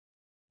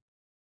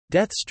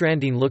Death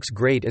Stranding looks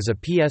great as a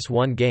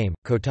PS1 game,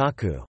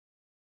 Kotaku.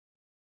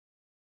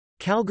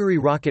 Calgary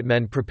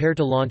rocketmen prepare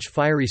to launch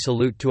fiery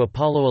salute to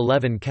Apollo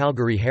 11.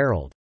 Calgary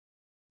Herald.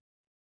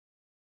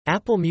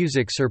 Apple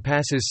Music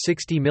surpasses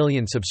 60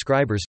 million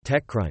subscribers,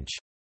 TechCrunch.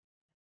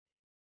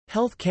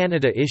 Health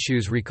Canada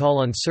issues recall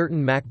on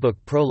certain MacBook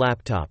Pro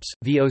laptops,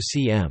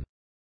 VOCM.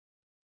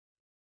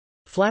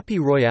 Flappy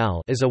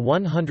Royale is a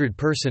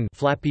 100-person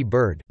Flappy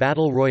Bird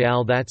battle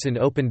royale that's in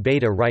open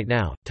beta right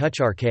now,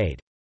 Touch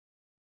Arcade.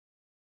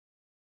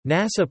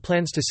 NASA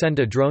plans to send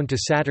a drone to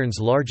Saturn's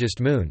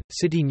largest moon,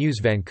 City News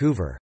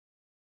Vancouver.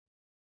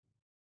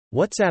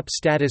 WhatsApp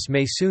status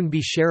may soon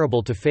be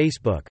shareable to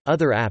Facebook,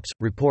 other apps,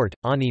 report,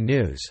 Ani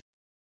News.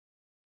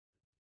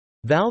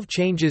 Valve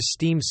changes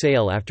Steam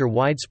sale after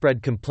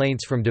widespread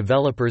complaints from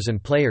developers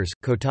and players,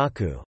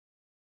 Kotaku.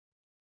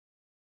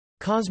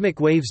 Cosmic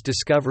waves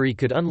discovery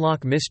could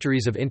unlock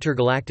mysteries of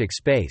intergalactic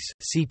space,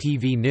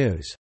 CTV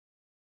News.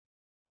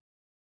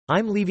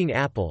 I'm leaving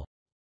Apple.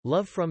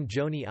 Love from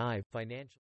Joni Ive, Financial.